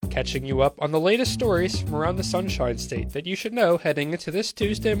catching you up on the latest stories from around the Sunshine State that you should know heading into this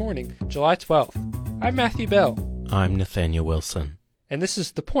Tuesday morning, July 12th. I'm Matthew Bell. I'm Nathaniel Wilson. And this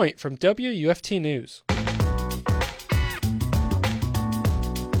is The Point from WUFT News.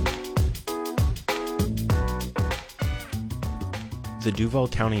 The Duval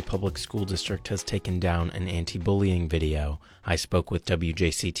County Public School District has taken down an anti-bullying video. I spoke with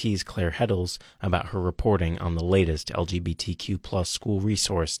WJCT's Claire Heddles about her reporting on the latest LGBTQ+ school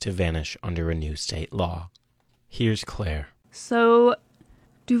resource to vanish under a new state law. Here's Claire. So,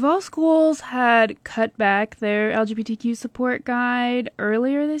 Duval schools had cut back their LGBTQ support guide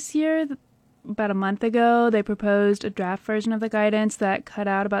earlier this year. About a month ago, they proposed a draft version of the guidance that cut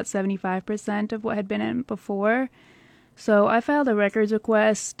out about 75% of what had been in it before. So I filed a records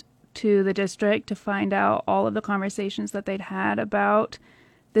request to the district to find out all of the conversations that they'd had about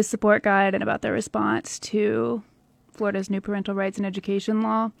this support guide and about their response to Florida's new parental rights and education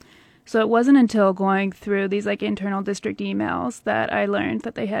law. So it wasn't until going through these internal district emails that I learned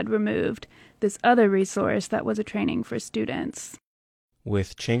that they had removed this other resource that was a training for students.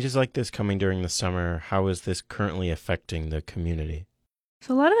 With changes like this coming during the summer, how is this currently affecting the community?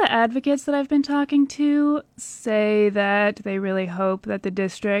 So a lot of the advocates that I've been talking to say that they really hope that the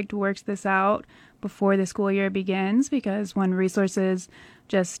district works this out before the school year begins, because when resources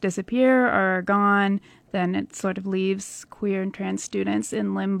just disappear or are gone, then it sort of leaves queer and trans students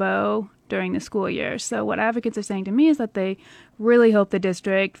in limbo during the school year. So what advocates are saying to me is that they really hope the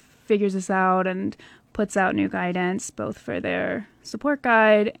district figures this out and puts out new guidance, both for their support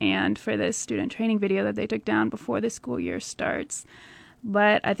guide and for this student training video that they took down before the school year starts.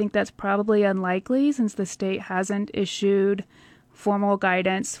 But I think that's probably unlikely since the state hasn't issued formal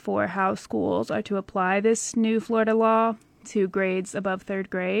guidance for how schools are to apply this new Florida law to grades above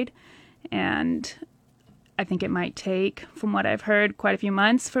third grade. And I think it might take, from what I've heard, quite a few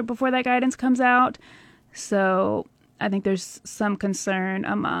months before that guidance comes out. So I think there's some concern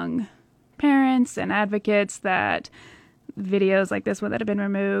among parents and advocates that videos like this one that have been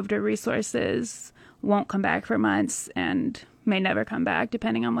removed or resources won't come back for months and may never come back,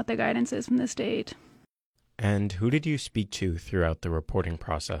 depending on what the guidance is from the state. And who did you speak to throughout the reporting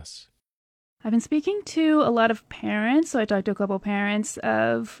process? I've been speaking to a lot of parents. So I talked to a couple parents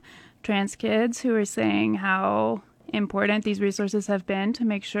of trans kids who are saying how important these resources have been to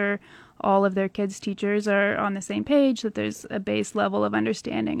make sure all of their kids' teachers are on the same page, that there's a base level of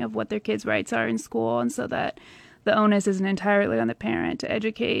understanding of what their kids' rights are in school, and so that the onus isn't entirely on the parent to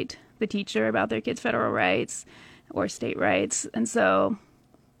educate the teacher about their kids' federal rights or state rights. And so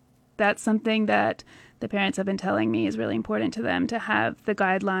that's something that the parents have been telling me is really important to them, to have the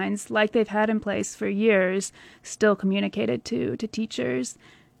guidelines like they've had in place for years still communicated to teachers.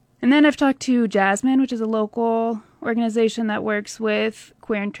 And then I've talked to Jasmine, which is a local organization that works with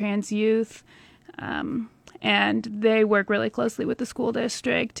queer and trans youth, and they work really closely with the school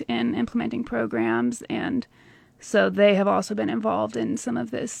district in implementing programs, and so they have also been involved in some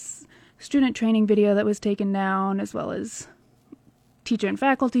of this student training video that was taken down, as well as teacher and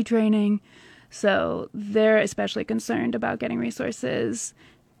faculty training. So they're especially concerned about getting resources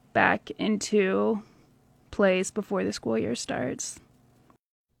back into place before the school year starts.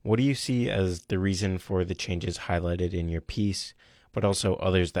 What do you see as the reason for the changes highlighted in your piece, but also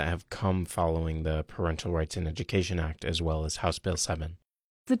others that have come following the Parental Rights and Education Act, as well as House Bill 7?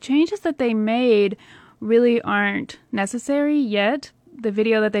 The changes that they made really aren't necessary yet. The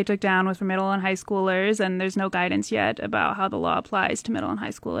video that they took down was for middle and high schoolers, and there's no guidance yet about how the law applies to middle and high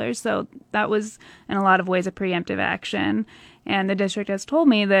schoolers. So that was, in a lot of ways, a preemptive action. And the district has told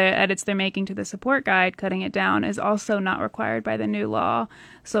me the edits they're making to the support guide, cutting it down, is also not required by the new law.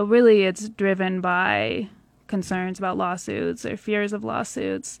 So really it's driven by concerns about lawsuits or fears of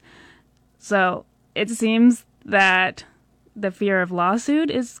lawsuits. So it seems that the fear of lawsuit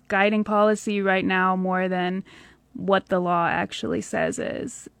is guiding policy right now more than what the law actually says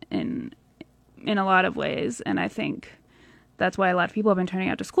is in a lot of ways. And I think that's why a lot of people have been turning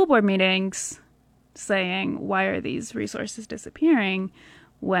out to school board meetings saying, why are these resources disappearing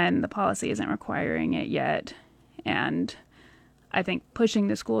when the policy isn't requiring it yet? And I think pushing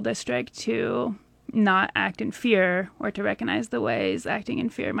the school district to not act in fear or to recognize the ways acting in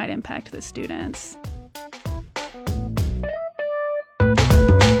fear might impact the students.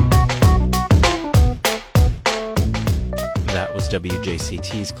 That was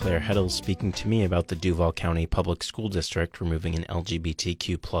WJCT's Claire Heddles speaking to me about the Duval County Public School District removing an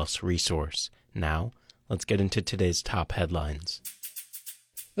LGBTQ+ resource. Now, let's get into today's top headlines.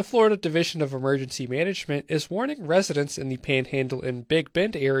 The Florida Division of Emergency Management is warning residents in the Panhandle and Big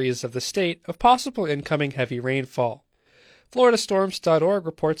Bend areas of the state of possible incoming heavy rainfall. FloridaStorms.org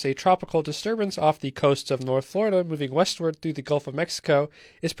reports a tropical disturbance off the coast of North Florida moving westward through the Gulf of Mexico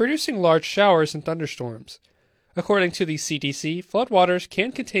is producing large showers and thunderstorms. According to the CDC, floodwaters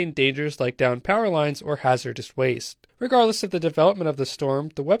can contain dangers like downed power lines or hazardous waste. Regardless of the development of the storm,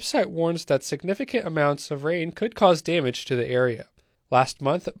 the website warns that significant amounts of rain could cause damage to the area. Last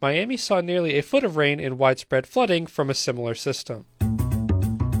month, Miami saw nearly a foot of rain and widespread flooding from a similar system.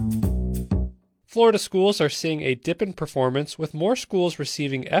 Florida schools are seeing a dip in performance, with more schools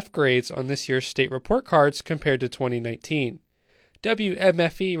receiving F grades on this year's state report cards compared to 2019.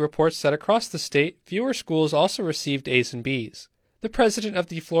 WMFE reports that across the state, fewer schools also received A's and B's. The president of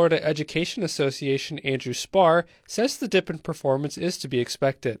the Florida Education Association, Andrew Spar, says the dip in performance is to be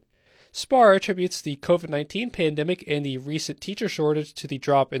expected. Spar attributes the COVID-19 pandemic and the recent teacher shortage to the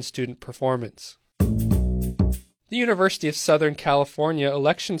drop in student performance. The University of Southern California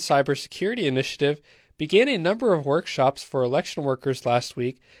Election Cybersecurity Initiative began a number of workshops for election workers last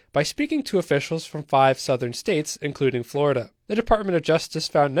week by speaking to officials from 5 southern states, including Florida. The Department of Justice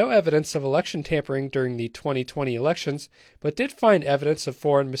found no evidence of election tampering during the 2020 elections, but did find evidence of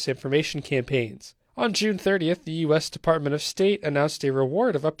foreign misinformation campaigns. On June 30th, the U.S. Department of State announced a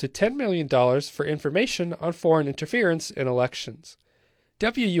reward of up to $10 million for information on foreign interference in elections.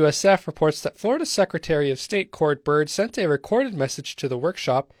 WUSF reports that Florida Secretary of State Cord Byrd sent a recorded message to the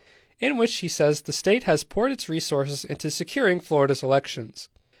workshop in which he says the state has poured its resources into securing Florida's elections.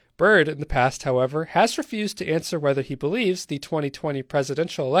 Byrd, in the past, however, has refused to answer whether he believes the 2020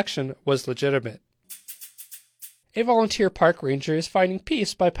 presidential election was legitimate. A volunteer park ranger is finding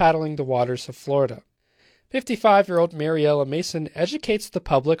peace by paddling the waters of Florida. 55-year-old Mariella Mason educates the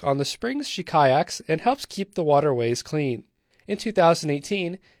public on the springs she kayaks and helps keep the waterways clean. In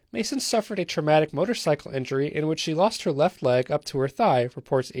 2018, Mason suffered a traumatic motorcycle injury in which she lost her left leg up to her thigh,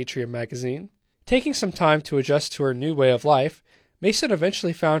 reports Atrium magazine. Taking some time to adjust to her new way of life, Mason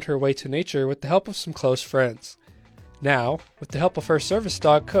eventually found her way to nature with the help of some close friends. Now, with the help of her service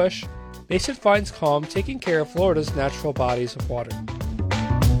dog Kush, Mason finds calm taking care of Florida's natural bodies of water.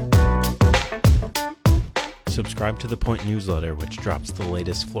 Subscribe to The Point newsletter, which drops the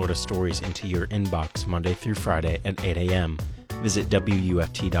latest Florida stories into your inbox Monday through Friday at 8 a.m. Visit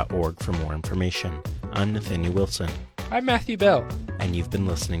WUFT.org for more information. I'm Nathaniel Wilson. I'm Matthew Bell. And you've been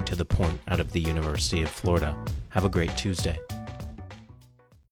listening to The Point out of the University of Florida. Have a great Tuesday.